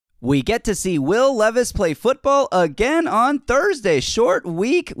We get to see Will Levis play football again on Thursday. Short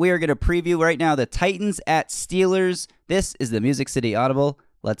week. We are going to preview right now the Titans at Steelers. This is the Music City Audible.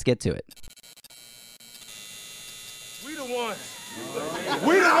 Let's get to it. We the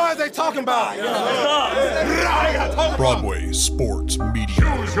ones they talking about. Broadway Sports Media.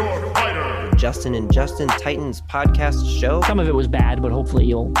 Choose your fighter. Justin and Justin Titans podcast show. Some of it was bad, but hopefully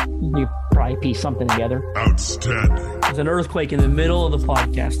you probably piece something together. Outstanding. There's an earthquake in the middle of the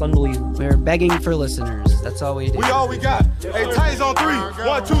podcast. Unbelievable. We're begging for listeners. That's all we do. We all we got. Hey, Titans on 3.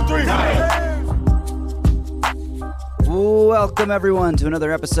 1, 2, 3. Welcome, everyone, to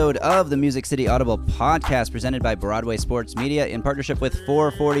another episode of the Music City Audible podcast presented by Broadway Sports Media in partnership with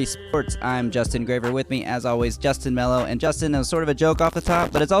 440 Sports. I'm Justin Graver. With me, as always, Justin Mello. And Justin is sort of a joke off the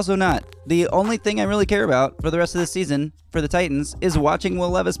top, but it's also not. The only thing I really care about for the rest of the season for the Titans is watching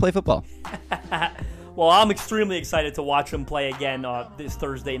Will Levis play football. Well, I'm extremely excited to watch him play again this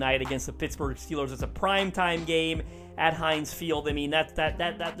Thursday night against the Pittsburgh Steelers. It's a primetime game at Heinz Field. I mean,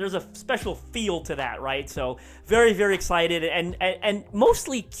 that there's a special feel to that, right? So very, very excited and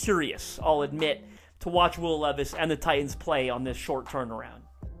mostly curious, I'll admit, to watch Will Levis and the Titans play on this short turnaround.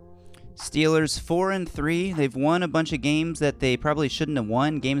 Steelers 4-3. They've won a bunch of games that they probably shouldn't have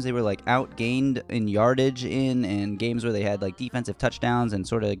won. Games they were like outgained in yardage in, and games where they had like defensive touchdowns and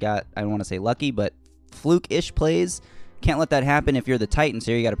sort of got, I don't want to say lucky, but fluke-ish plays. Can't let that happen if you're the Titans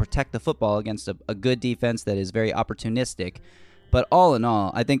here. You got to protect the football against a good defense that is very opportunistic. But all in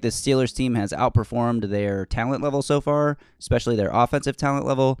all, I think the Steelers team has outperformed their talent level so far, especially their offensive talent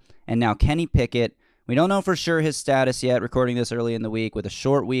level. And now Kenny Pickett, we don't know for sure his status yet, recording this early in the week with a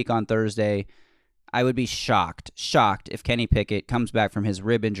short week on Thursday. I would be shocked if Kenny Pickett comes back from his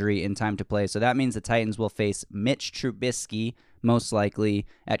rib injury in time to play. So that means the Titans will face Mitch Trubisky, most likely,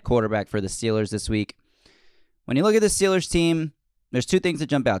 at quarterback for the Steelers this week. When you look at the Steelers team, there's two things that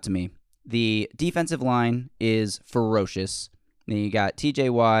jump out to me. The defensive line is ferocious. Then you got TJ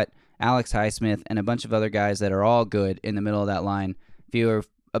Watt, Alex Highsmith, and a bunch of other guys that are all good in the middle of that line. If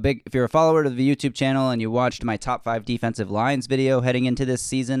you're a follower of the YouTube channel and you watched my top 5 defensive lines video heading into this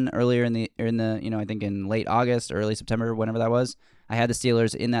season earlier in the I think in late August, early September, whenever that was, I had the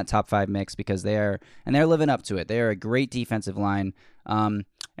Steelers in that top 5 mix because they're living up to it. They are a great defensive line. And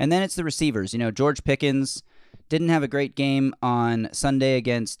then it's the receivers. George Pickens didn't have a great game on Sunday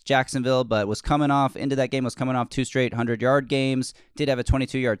against Jacksonville, but was coming off 2 straight 100-yard games. Did have a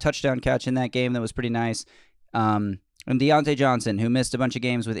 22-yard touchdown catch in that game that was pretty nice. And Deontay Johnson, who missed a bunch of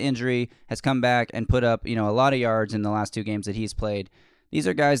games with injury, has come back and put up, a lot of yards in the last 2 games that he's played. These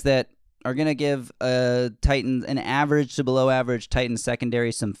are guys that are going to give Titans an average to below average Titans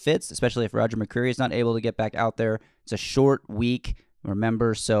secondary some fits, especially if Roger McCreary is not able to get back out there. It's a short week,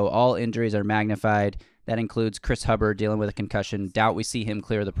 remember, so all injuries are magnified. That includes Chris Hubbard dealing with a concussion. Doubt we see him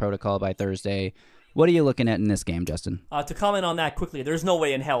clear the protocol by Thursday. What are you looking at in this game, Justin? To comment on that quickly, there's no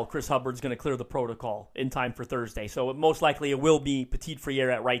way in hell Chris Hubbard's going to clear the protocol in time for Thursday. So most likely it will be Petit Friere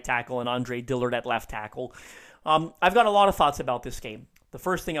at right tackle and Andre Dillard at left tackle. I've got a lot of thoughts about this game. The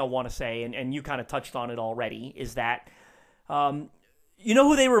first thing I want to say, and you kind of touched on it already, is that you know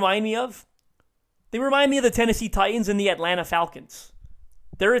who they remind me of? They remind me of the Tennessee Titans and the Atlanta Falcons.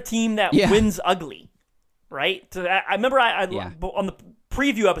 They're a team that wins ugly. Right? So I remember on the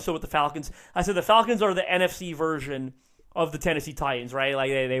preview episode with the Falcons, I said the Falcons are the NFC version of the Tennessee Titans, right?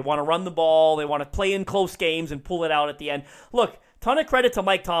 Like they want to run the ball, they want to play in close games and pull it out at the end. Look, ton of credit to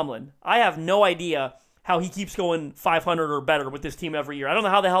Mike Tomlin. I have no idea how he keeps going 500 or better with this team every year. I don't know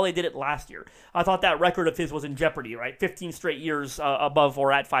how the hell they did it last year. I thought that record of his was in jeopardy, right? 15 straight years above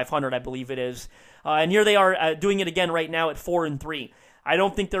or at 500, I believe it is. And here they are doing it again right now at 4-3. I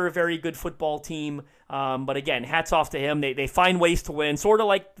don't think they're a very good football team, but again, hats off to him. They find ways to win, sort of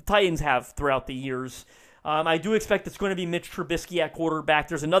like the Titans have throughout the years. I do expect it's going to be Mitch Trubisky at quarterback.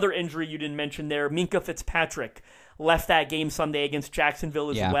 There's another injury you didn't mention there. Minkah Fitzpatrick left that game Sunday against Jacksonville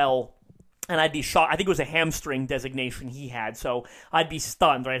as well. And I'd be shocked. I think it was a hamstring designation he had, so I'd be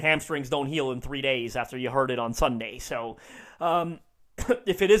stunned, right? Hamstrings don't heal in 3 days after you hurt it on Sunday. So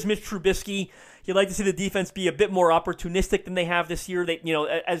if it is Mitch Trubisky, you'd like to see the defense be a bit more opportunistic than they have this year. They,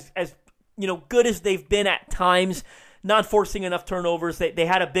 as good as they've been at times, not forcing enough turnovers. They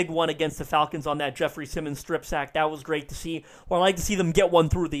had a big one against the Falcons on that Jeffrey Simmons strip sack. That was great to see. Well, I like to see them get one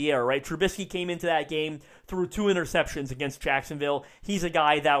through the air, right? Trubisky came into that game, threw 2 interceptions against Jacksonville. He's a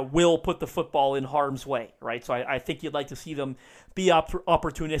guy that will put the football in harm's way, right? So I think you'd like to see them be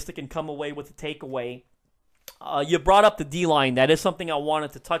opportunistic and come away with a takeaway. You brought up the D-line. That is something I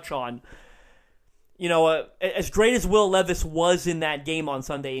wanted to touch on. As great as Will Levis was in that game on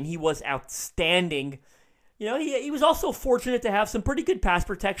Sunday, and he was outstanding, he was also fortunate to have some pretty good pass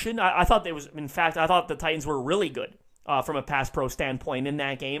protection. I thought I thought the Titans were really good from a pass pro standpoint in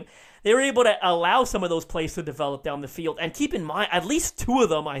that game. They were able to allow some of those plays to develop down the field. And keep in mind, at least two of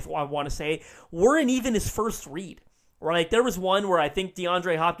them, I want to say, weren't even his first read. Right? There was one where I think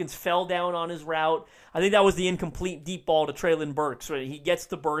DeAndre Hopkins fell down on his route. I think that was the incomplete deep ball to Treylon Burks. Right? He gets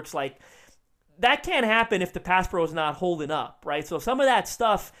to Burks. Like, that can't happen if the pass pro is not holding up. Right? So some of that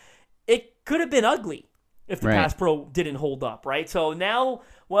stuff, it could have been ugly if the pass pro didn't hold up. Right? So now,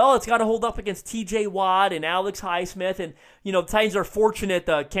 well, it's got to hold up against T.J. Watt and Alex Highsmith. And, the Titans are fortunate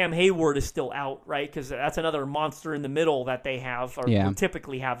Cam Hayward is still out, right? Because that's another monster in the middle that they have or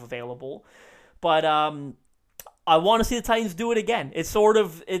typically have available. But I want to see the Titans do it again. It's sort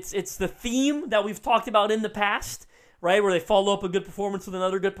of it's the theme that we've talked about in the past, right? Where they follow up a good performance with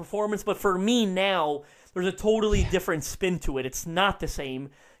another good performance. But for me now, there's a totally different spin to it. It's not the same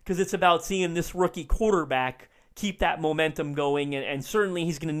because it's about seeing this rookie quarterback keep that momentum going, and certainly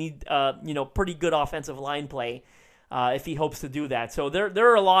he's going to need pretty good offensive line play if he hopes to do that. So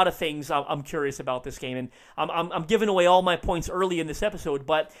there are a lot of things I'm curious about this game, and I'm giving away all my points early in this episode.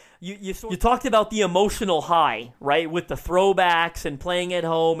 But you talked about the emotional high, right, with the throwbacks and playing at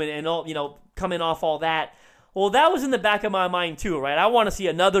home and all, coming off all that. Well, that was in the back of my mind too, right? I want to see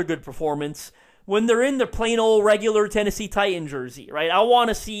another good performance when they're in the plain old regular Tennessee Titan jersey, right? I want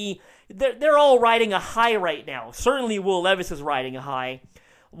to see. They're all riding a high right now. Certainly Will Levis is riding a high.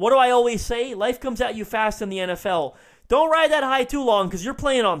 What do I always say? Life comes at you fast in the NFL. Don't ride that high too long because you're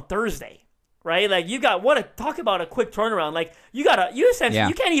playing on Thursday, right? Like talk about a quick turnaround. Like you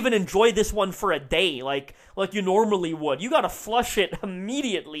can't even enjoy this one for a day like you normally would. You got to flush it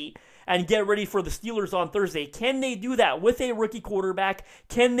immediately and get ready for the Steelers on Thursday. Can they do that with a rookie quarterback?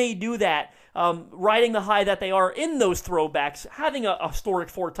 Can they do that riding the high that they are in those throwbacks, having a historic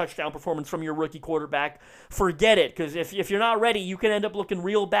 4-touchdown performance from your rookie quarterback? Forget it, because if you're not ready, you can end up looking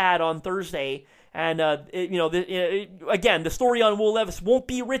real bad on Thursday. And, again, the story on Will Levis won't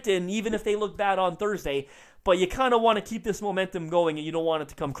be written even if they look bad on Thursday, but you kind of want to keep this momentum going and you don't want it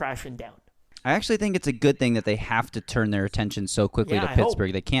to come crashing down. I actually think it's a good thing that they have to turn their attention so quickly to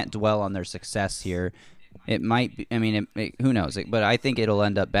Pittsburgh. They can't dwell on their success here. It might be, who knows? But I think it'll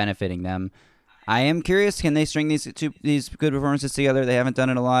end up benefiting them. I am curious, can they string these good performances together? They haven't done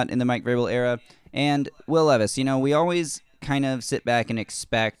it a lot in the Mike Vrabel era. And Will Levis, we always kind of sit back and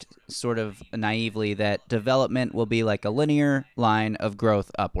expect sort of naively that development will be like a linear line of growth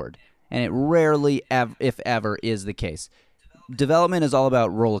upward. And it rarely, if ever, is the case. Development is all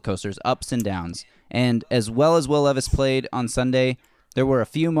about roller coasters, ups and downs. And as well as Will Levis played on Sunday, there were a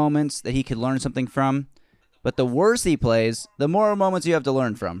few moments that he could learn something from. But the worse he plays, the more moments you have to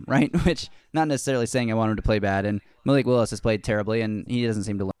learn from, right? Which, not necessarily saying I want him to play bad. And Malik Willis has played terribly, and he doesn't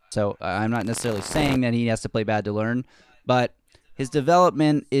seem to learn. So I'm not necessarily saying that he has to play bad to learn. But his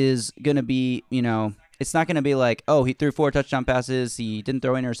development is going to be, it's not going to be like, oh, he threw 4 touchdown passes, he didn't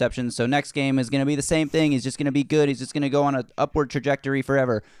throw interceptions, so next game is going to be the same thing. He's just going to be good. He's just going to go on an upward trajectory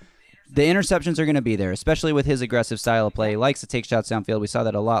forever. The interceptions are going to be there, especially with his aggressive style of play. He likes to take shots downfield. We saw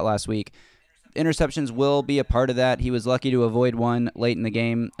that a lot last week. Interceptions will be a part of that. He was lucky to avoid one late in the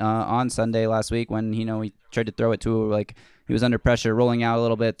game on Sunday last week when, he tried to throw it to, he was under pressure, rolling out a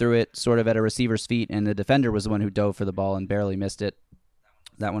little bit, threw it sort of at a receiver's feet, and the defender was the one who dove for the ball and barely missed it.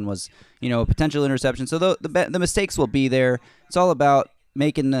 That one was, a potential interception. So the mistakes will be there. It's all about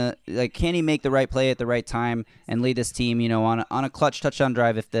making can he make the right play at the right time and lead this team, on a clutch touchdown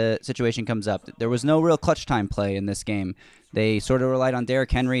drive if the situation comes up. There was no real clutch time play in this game. They sort of relied on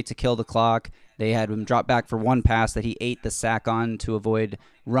Derrick Henry to kill the clock. They had him drop back for one pass that he ate the sack on to avoid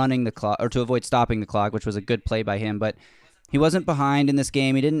running the clock or to avoid stopping the clock, which was a good play by him. But he wasn't behind in this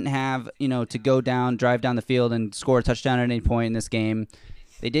game. He didn't have, to go down, drive down the field and score a touchdown at any point in this game.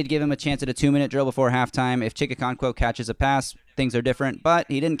 They did give him a chance at a 2-minute drill before halftime. If Chikakonkwo catches a pass, things are different. But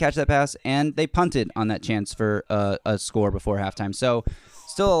he didn't catch that pass, and they punted on that chance for a score before halftime. So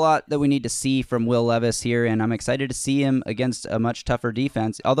still a lot that we need to see from Will Levis here, and I'm excited to see him against a much tougher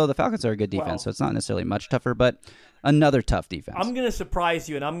defense. Although the Falcons are a good defense, so it's not necessarily much tougher, but another tough defense. I'm going to surprise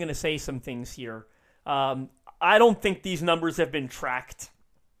you, and I'm going to say some things here. I don't think these numbers have been tracked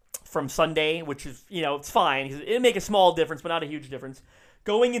from Sunday, which is, it's fine. It'll make a small difference, but not a huge difference.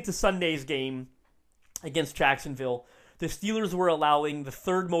 Going into Sunday's game against Jacksonville, the Steelers were allowing the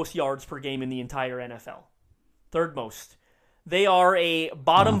 3rd most yards per game in the entire NFL. 3rd most. They are a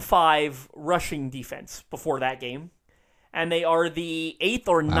bottom 5 rushing defense before that game, and they are the 8th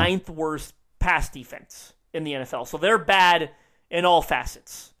or 9th worst pass defense in the NFL. So they're bad in all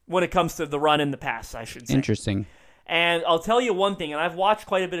facets when it comes to the run and the pass, I should say. Interesting. And I'll tell you one thing, and I've watched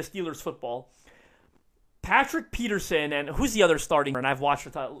quite a bit of Steelers football. Patrick Peterson and who's the other starting? And I've watched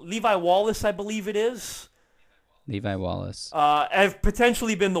it. Levi Wallace, I believe it is. Levi Wallace. Have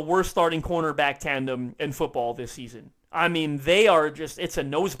potentially been the worst starting cornerback tandem in football this season. I mean, they are just, it's a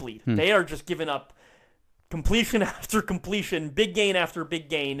nosebleed. They are just giving up completion after completion, big gain after big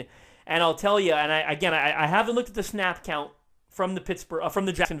gain. And I'll tell you, and I haven't looked at the snap count from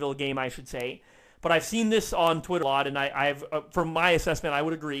the Jacksonville game, I should say, but I've seen this on Twitter a lot, and I've from my assessment, I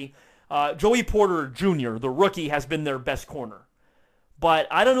would agree. Joey Porter Jr., the rookie, has been their best corner. But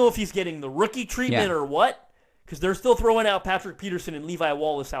I don't know if he's getting the rookie treatment or what, because they're still throwing out Patrick Peterson and Levi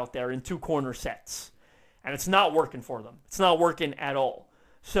Wallace out there in 2 corner sets. And it's not working for them. It's not working at all.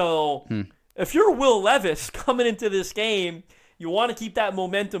 So if you're Will Levis coming into this game, you want to keep that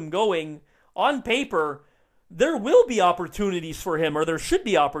momentum going. On paper, there will be opportunities for him, or there should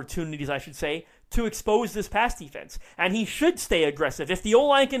be opportunities, I should say, to expose this pass defense. And he should stay aggressive. If the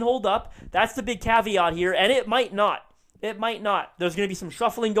O-line can hold up, that's the big caveat here, and it might not. It might not. There's going to be some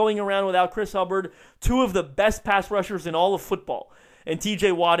shuffling going around without Chris Hubbard, 2 of the best pass rushers in all of football, and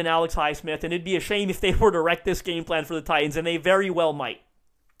TJ Watt and Alex Highsmith, and it'd be a shame if they were to wreck this game plan for the Titans, and they very well might.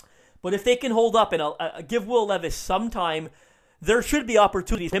 But if they can hold up and give Will Levis some time, there should be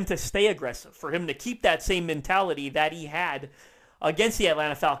opportunities for him to stay aggressive, for him to keep that same mentality that he had against the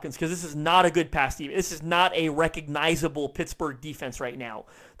Atlanta Falcons, because this is not a good pass defense. This is not a recognizable Pittsburgh defense right now.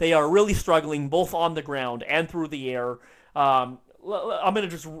 They are really struggling both on the ground and through the air. I'm going to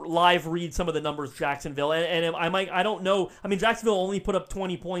just live read some of the numbers, Jacksonville, and I don't know. I mean, Jacksonville only put up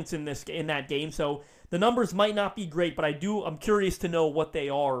 20 points in that game, so the numbers might not be great, but I'm curious to know what they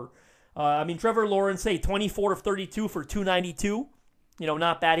are. I mean, Trevor Lawrence, 24 of 32 for 292.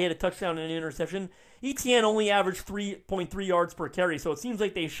 Not bad. He had a touchdown and an interception. ETN only averaged 3.3 yards per carry, so it seems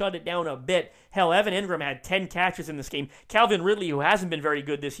like they shut it down a bit. Hell, Evan Ingram had 10 catches in this game. Calvin Ridley, who hasn't been very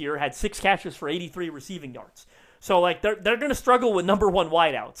good this year, had 6 catches for 83 receiving yards. So, they're going to struggle with number 1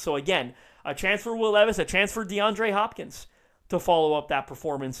 wideouts. So, again, a chance for Will Levis, a chance for DeAndre Hopkins to follow up that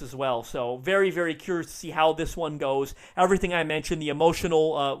performance as well. So, very, very curious to see how this one goes. Everything I mentioned, the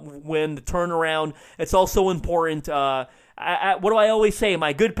emotional win, the turnaround, it's also important. What do I always say?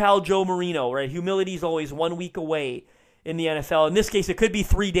 My good pal Joe Marino, right? Humility is always 1 week away in the NFL. In this case, it could be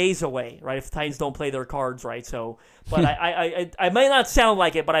 3 days away, right? If the Titans don't play their cards right. So, but I might not sound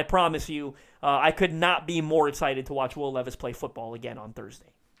like it, but I promise you, I could not be more excited to watch Will Levis play football again on Thursday.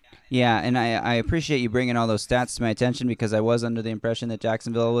 Yeah, and I appreciate you bringing all those stats to my attention, because I was under the impression that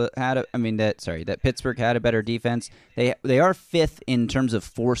Jacksonville that Pittsburgh had a better defense. They are 5th in terms of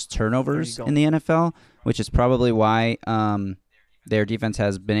forced turnovers in the NFL, which is probably why their defense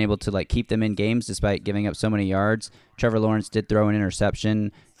has been able to keep them in games despite giving up so many yards. Trevor Lawrence did throw an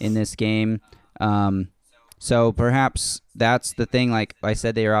interception in this game. So perhaps that's the thing. Like I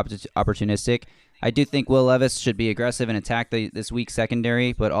said, they are opportunistic. I do think Will Levis should be aggressive and attack this weak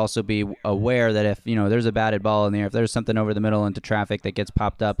secondary, but also be aware that if there's a batted ball in there, if there's something over the middle into traffic that gets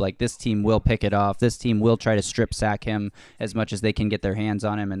popped up, this team will pick it off. This team will try to strip sack him as much as they can get their hands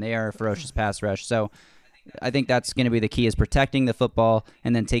on him, and they are a ferocious pass rush. So I think that's going to be the key, is protecting the football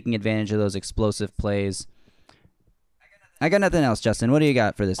and then taking advantage of those explosive plays. I got nothing else, Justin. What do you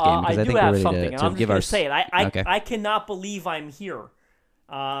got for this game? Because I do think have we're ready something, to and I'm just give going our... to say it. Okay. I cannot believe I'm here.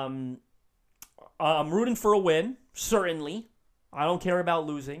 I'm rooting for a win, certainly. I don't care about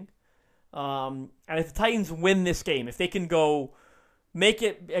losing. And if the Titans win this game, if they can go make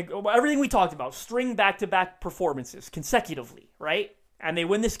it, everything we talked about, string back-to-back performances consecutively, right? And they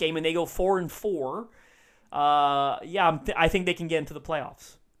win this game and they go 4-4, I think they can get into the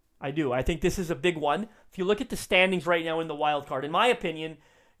playoffs. I do. I think this is a big one. If you look at the standings right now in the wild card, in my opinion,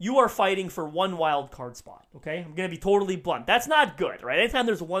 you are fighting for 1 wild card spot, okay? I'm going to be totally blunt. That's not good, right? Anytime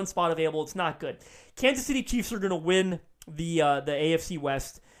there's 1 spot available, it's not good. Kansas City Chiefs are going to win the AFC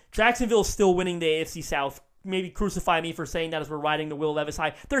West. Jacksonville's still winning the AFC South. Maybe crucify me for saying that as we're riding the Will Levis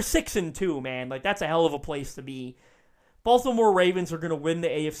high. They're 6-2, man. That's a hell of a place to be. Baltimore Ravens are going to win the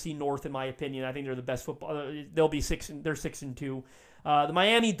AFC North, in my opinion. I think they're the best football. They'll be 6-2. The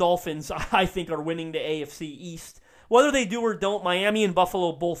Miami Dolphins, I think, are winning the AFC East. Whether they do or don't, Miami and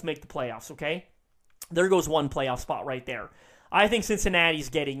Buffalo both make the playoffs, okay? There goes 1 playoff spot right there. I think Cincinnati's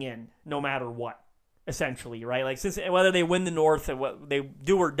getting in no matter what, essentially, right? Whether they win the North and what they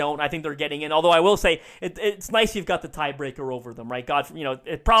do or don't, I think they're getting in. Although I will say, it's nice you've got the tiebreaker over them, right?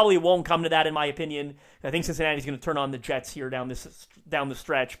 It probably won't come to that, in my opinion. I think Cincinnati's going to turn on the Jets here down the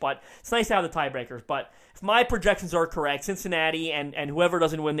stretch, but it's nice to have the tiebreakers. But if my projections are correct, Cincinnati and whoever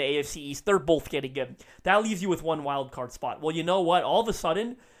doesn't win the AFC East, they're both getting in. That leaves you with 1 wild card spot. Well, you know what? All of a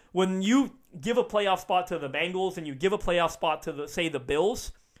sudden, when you give a playoff spot to the Bengals and you give a playoff spot to the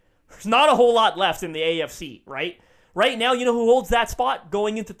Bills, There's not a whole lot left in the AFC, right? Right now, you know who holds that spot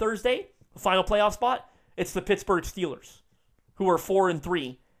going into Thursday, the final playoff spot? It's the Pittsburgh Steelers, who are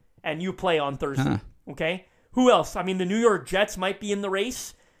 4-3, and you play on Thursday. Okay, who else? I mean, the New York Jets might be in the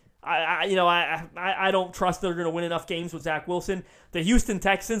race. I don't trust they're going to win enough games with Zach Wilson. The Houston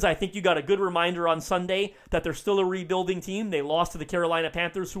Texans, I think you got a good reminder on Sunday that they're still a rebuilding team. They lost to the Carolina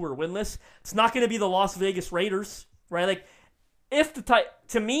Panthers, who were winless. It's not going to be the Las Vegas Raiders, right? Like,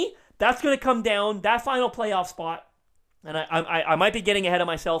 to me, that's going to come down, that final playoff spot, and I might be getting ahead of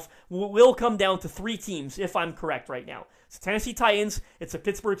myself, will come down to 3 teams, if I'm correct right now. It's the Tennessee Titans, it's the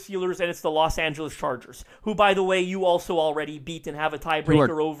Pittsburgh Steelers, and it's the Los Angeles Chargers, who, by the way, you also already beat and have a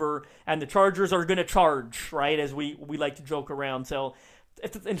tiebreaker over, and the Chargers are going to charge, right, as we like to joke around. So,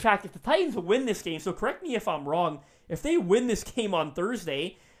 in fact, if the Titans win this game, so correct me if I'm wrong, if they win this game on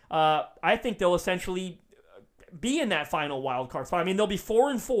Thursday, I think they'll essentially be in that final wild card spot. I mean, they'll be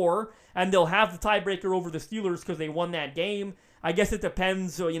 4-4, and they'll have the tiebreaker over the Steelers because they won that game. I guess it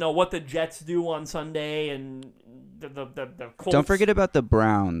depends, what the Jets do on Sunday and the Colts. Don't forget about the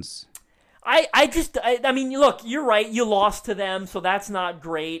Browns. I mean, look, you're right. You lost to them, so that's not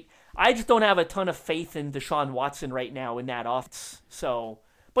great. I just don't have a ton of faith in Deshaun Watson right now in that offense. So,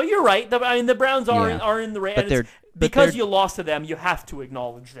 but you're right. The Browns are in the race. Because you lost to them, you have to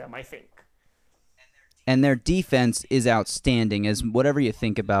acknowledge them, I think. And their defense is outstanding, as whatever you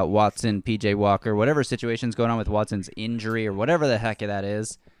think about Watson, P.J. Walker, whatever situation's going on with Watson's injury or whatever the heck that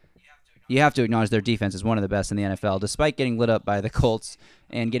is, you have to acknowledge their defense is one of the best in the NFL. Despite getting lit up by the Colts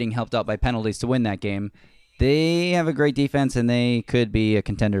and getting helped out by penalties to win that game, they have a great defense, and they could be a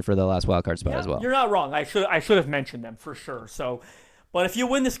contender for the last wildcard spot as well. You're not wrong. I should have mentioned them for sure. So, but if you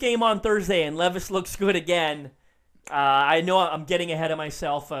win this game on Thursday and Levis looks good again, I know I'm getting ahead of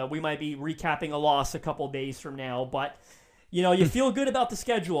myself. We might be recapping a loss a couple days from now, but you feel good about the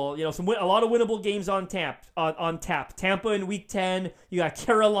schedule. A lot of winnable games on tap. Tampa in Week 10. You got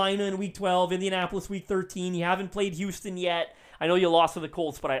Carolina in Week 12. Indianapolis Week 13. You haven't played Houston yet. I know you lost to the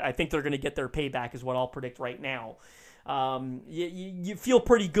Colts, but I think they're going to get their payback, is what I'll predict right now. You feel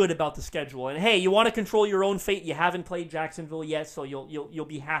pretty good about the schedule, and hey, you want to control your own fate. You haven't played Jacksonville yet, so you'll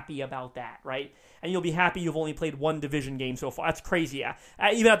be happy about that, right? And you'll be happy you've only played 1 division game so far. That's crazy.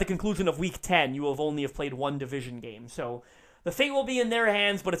 Even at the conclusion of Week 10, you will only have played 1 division game. So the fate will be in their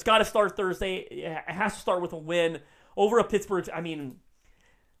hands, but it's got to start Thursday. It has to start with a win over a Pittsburgh. I mean,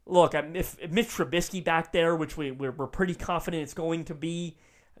 look, if Mitch Trubisky back there, which we're pretty confident it's going to be,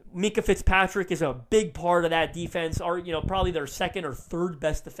 Minka Fitzpatrick is a big part of that defense. Probably their second or third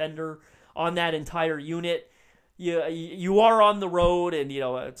best defender on that entire unit. You are on the road, and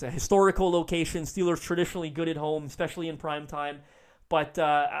it's a historical location. Steelers traditionally good at home, especially in prime time. But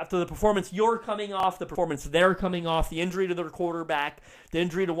after the performance you're coming off, the performance they're coming off, the injury to their quarterback, the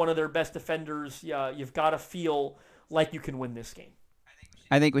injury to one of their best defenders, you've got to feel like you can win this game.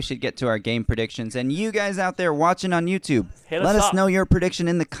 I think we should get to our game predictions. And you guys out there watching on YouTube, let us up. know your prediction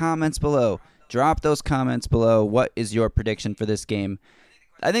in the comments below. Drop those comments below. What is your prediction for this game?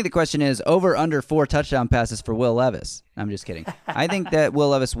 I think the question is over under 4 touchdown passes for Will Levis. I'm just kidding. I think that Will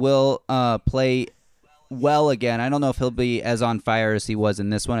Levis will play well again. I don't know if he'll be as on fire as he was in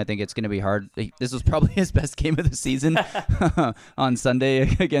this one. I think it's going to be hard. This was probably his best game of the season on Sunday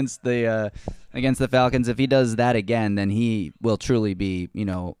against the Falcons. If he does that again, then he will truly be,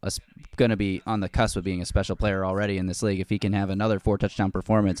 going to be on the cusp of being a special player already in this league. If he can have another 4 touchdown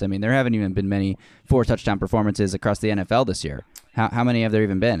performance. I mean, there haven't even been many 4 touchdown performances across the NFL this year. How many have there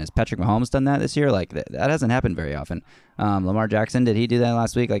even been? Has Patrick Mahomes done that this year? Like, that hasn't happened very often. Lamar Jackson, did he do that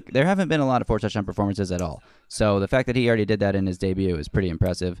last week? Like, there haven't been a lot of 4 touchdown performances at all. So the fact that he already did that in his debut is pretty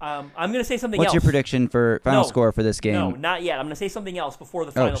impressive. I'm going to say something else. What's your prediction for final score for this game? No, not yet. I'm going to say something else before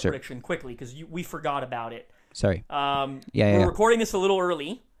the final prediction quickly, because we forgot about it. Sorry. We're recording this a little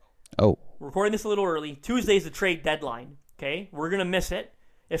early. Oh. We're recording this a little early. Tuesday's the trade deadline, okay? We're going to miss it.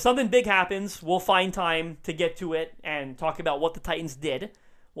 If something big happens, we'll find time to get to it and talk about what the Titans did.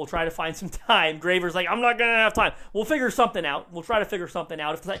 We'll try to find some time. Graver's like, I'm not going to have time. We'll figure something out. We'll try to figure something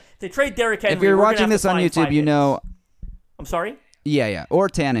out. If they trade Derrick Henry, if you're watching this on YouTube, you know. I'm sorry? Yeah. Or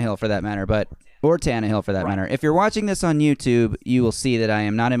Tannehill for that matter. If you're watching this on YouTube, you will see that I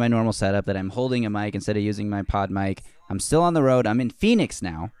am not in my normal setup, that I'm holding a mic instead of using my pod mic. I'm still on the road. I'm in Phoenix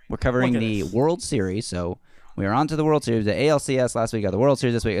now. We're covering the World Series, so we are on to the World Series. The ALCS last week, got the World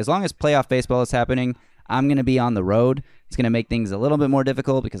Series this week. As long as playoff baseball is happening, I'm going to be on the road. It's going to make things a little bit more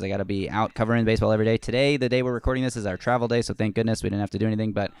difficult because I got to be out covering baseball every day. Today, the day we're recording this, is our travel day, so thank goodness we didn't have to do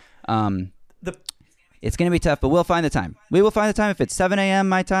anything. But it's going to be tough, but we'll find the time. We will find the time if it's 7 a.m.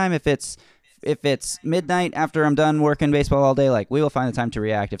 my time, if it's if it's midnight after I'm done working baseball all day, like we will find the time to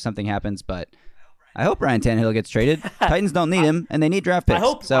react if something happens. But I hope Ryan Tannehill gets traded. Titans don't need him, and they need draft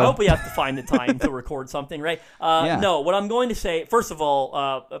picks. I hope we have to find the time to record something, right? No, what I'm going to say, first of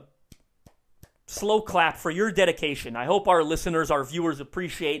all, slow clap for your dedication. I hope our listeners, our viewers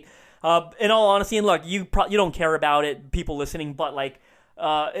appreciate. In all honesty, and look, you don't care about it, people listening, but like.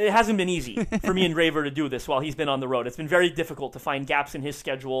 It hasn't been easy for me and Graver to do this while he's been on the road. It's been very difficult to find gaps in his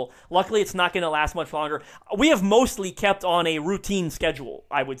schedule. Luckily, it's not going to last much longer. We have mostly kept on a routine schedule,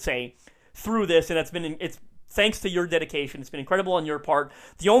 I would say, through this, and it's thanks to your dedication. It's been incredible on your part.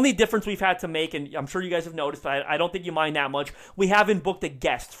 The only difference we've had to make, and I'm sure you guys have noticed, but I don't think you mind that much, we haven't booked a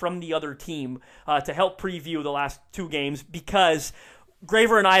guest from the other team to help preview the last 2 games because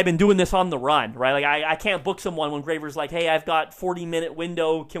Graver and I have been doing this on the run, right? Like I can't book someone when Graver's like, hey, I've got 40-minute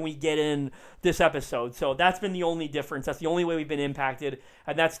window. Can we get in this episode? So that's been the only difference. That's the only way we've been impacted,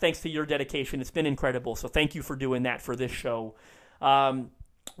 and that's thanks to your dedication. It's been incredible. So thank you for doing that for this show.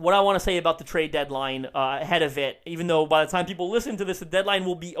 What I want to say about the trade deadline ahead of it, even though by the time people listen to this, the deadline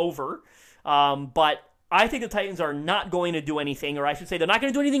will be over. But I think the Titans are not going to do anything, or I should say they're not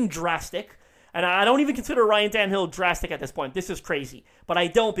going to do anything drastic. And I don't even consider Ryan Tannehill drastic at this point. This is crazy. But I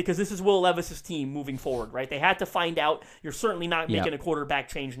don't because this is Will Levis' team moving forward, right? They had to find out you're certainly not making a quarterback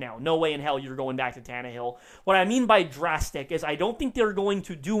change now. No way in hell you're going back to Tannehill. What I mean by drastic is I don't think they're going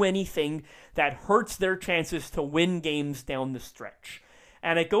to do anything that hurts their chances to win games down the stretch.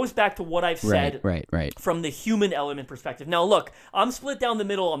 And it goes back to what I've said right. from the human element perspective. Now, look, I'm split down the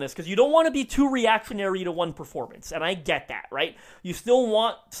middle on this because you don't want to be too reactionary to one performance, and I get that, right? You still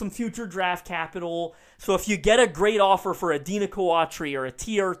want some future draft capital. So if you get a great offer for a Dina Kawatri or a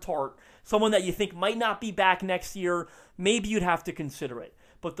T.R. Tart, someone that you think might not be back next year, maybe you'd have to consider it.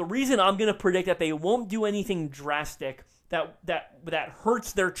 But the reason I'm going to predict that they won't do anything drastic that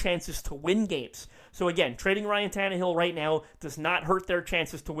hurts their chances to win games. So again, trading Ryan Tannehill right now does not hurt their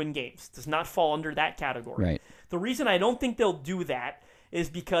chances to win games. Does not fall under that category. Right. The reason I don't think they'll do that is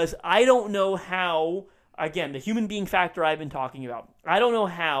because I don't know how, again, the human being factor I've been talking about, I don't know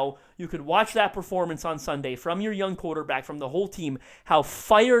how you could watch that performance on Sunday from your young quarterback, from the whole team, how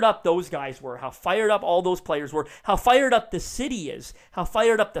fired up those guys were, how fired up all those players were, how fired up the city is, how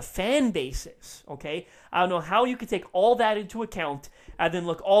fired up the fan base is, okay? I don't know how you could take all that into account and then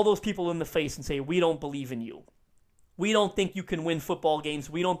look all those people in the face and say, we don't believe in you. We don't think you can win football games.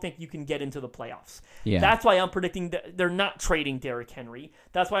 We don't think you can get into the playoffs. Yeah. That's why I'm predicting that they're not trading Derrick Henry.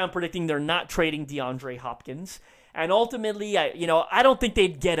 That's why I'm predicting they're not trading DeAndre Hopkins. And ultimately, I don't think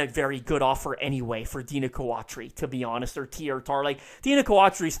they'd get a very good offer anyway for Dina Kawatri, to be honest, or T.R. Tar. Like, Dina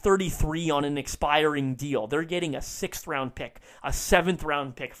Kawatri's 33 on an expiring deal. They're getting a 6th-round pick, a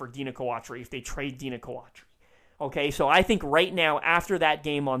 7th-round pick for Dina Kawatri if they trade Dina Kawatri. Okay, so I think right now, after that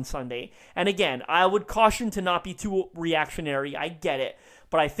game on Sunday, and again, I would caution to not be too reactionary, I get it,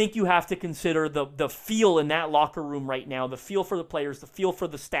 but I think you have to consider the feel in that locker room right now, the feel for the players, the feel for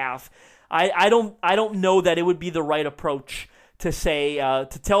the staff. I don't know that it would be the right approach to say,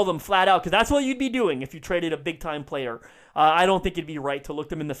 to tell them flat out, because that's what you'd be doing if you traded a big-time player. I don't think it'd be right to look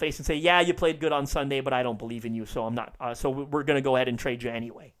them in the face and say, yeah, you played good on Sunday, but I don't believe in you, so I'm not. So we're going to go ahead and trade you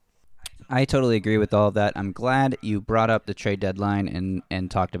anyway. I totally agree with all of that. I'm glad you brought up the trade deadline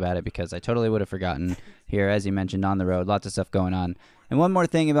and talked about it because I totally would have forgotten here, as you mentioned, on the road. Lots of stuff going on. And one more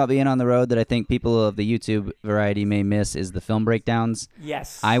thing about being on the road that I think people of the YouTube variety may miss is the film breakdowns.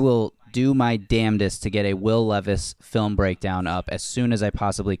 Yes. I will do my damnedest to get a Will Levis film breakdown up as soon as I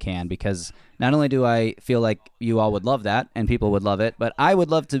possibly can because not only do I feel like you all would love that and people would love it, but I would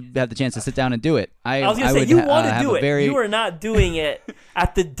love to have the chance to sit down and do it. I was going to say, you want to do it. You are not doing it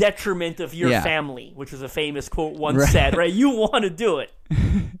at the detriment of your family, which is a famous quote once said, right? You want to do it.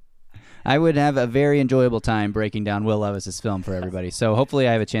 I would have a very enjoyable time breaking down Will Levis's film for everybody. So hopefully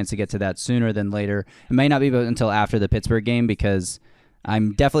I have a chance to get to that sooner than later. It may not be until after the Pittsburgh game because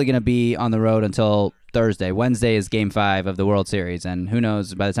I'm definitely going to be on the road until Thursday. Wednesday is Game 5 of the World Series, and who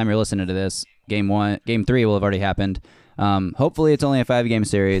knows, by the time you're listening to this, Game 3 will have already happened. Hopefully it's only a 5-game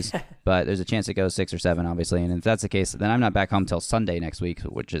series, but there's a chance it goes 6 or 7, obviously, and if that's the case, then I'm not back home till Sunday next week,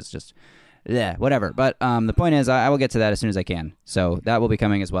 which is just, whatever. But the point is, I will get to that as soon as I can, so that will be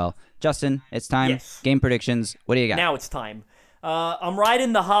coming as well. Justin, it's time. Yes. Game predictions. What do you got? Now it's time. I'm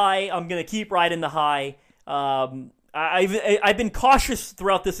riding the high. I'm going to keep riding the high. I've been cautious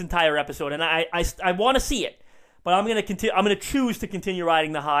throughout this entire episode, and I want to see it, but I'm going to choose to continue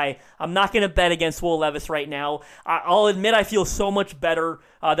riding the high. I'm not going to bet against Will Levis right now. I'll admit I feel so much better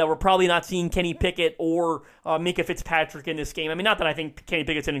that we're probably not seeing Kenny Pickett or Minka Fitzpatrick in this game. I mean, not that I think Kenny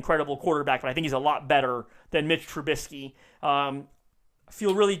Pickett's an incredible quarterback, but I think he's a lot better than Mitch Trubisky.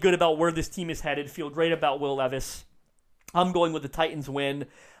 Feel really good about where this team is headed. Feel great about Will Levis. I'm going with the Titans win.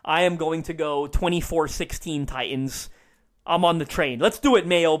 I am going to go 24-16 Titans. I'm on the train. Let's do it,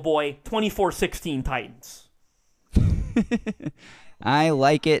 Mayo boy. 24-16 Titans. I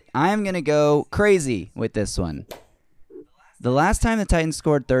like it. I'm going to go crazy with this one. The last time the Titans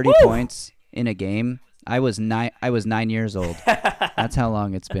scored 30 points in a game, I was 9 years old. That's how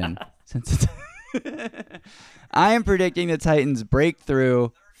long it's been since I am predicting the Titans break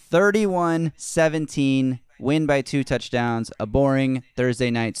through 31-17, win by 2 touchdowns, a boring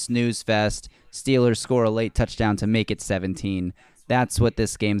Thursday night snooze fest. Steelers score a late touchdown to make it 17. That's what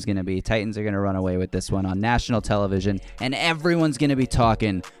this game's going to be. Titans are going to run away with this one on national television, and everyone's going to be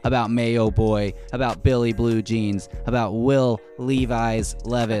talking about Mayo Boy, about Billy Blue Jeans, about Will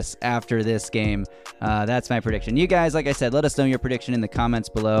Levis after this game. That's my prediction. You guys, like I said, let us know your prediction in the comments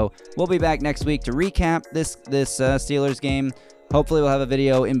below. We'll be back next week to recap this Steelers game. Hopefully we'll have a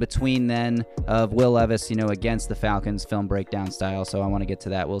video in between then of Will Levis, against the Falcons, film breakdown style. So I want to get to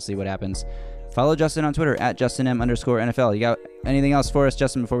that. We'll see what happens. Follow Justin on Twitter at JustinM_NFL. You got anything else for us,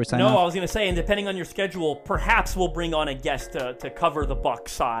 Justin, before we sign off? No, I was going to say, and depending on your schedule, perhaps we'll bring on a guest to cover the Bucs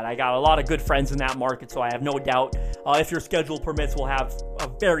side. I got a lot of good friends in that market, so I have no doubt if your schedule permits, we'll have a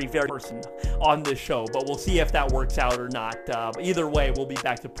very, very person on this show. But we'll see if that works out or not. But either way, we'll be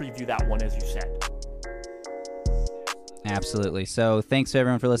back to preview that one, as you said. Absolutely. So thanks to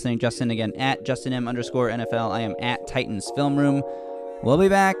everyone for listening. Justin again at JustinM_NFL. I am at Titans Film Room. We'll be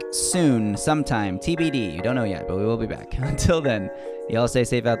back soon, sometime, TBD. You don't know yet, but we will be back. Until then, y'all stay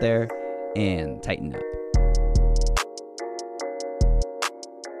safe out there and tighten up.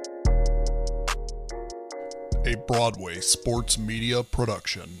 A Broadway sports media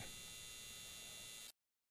production.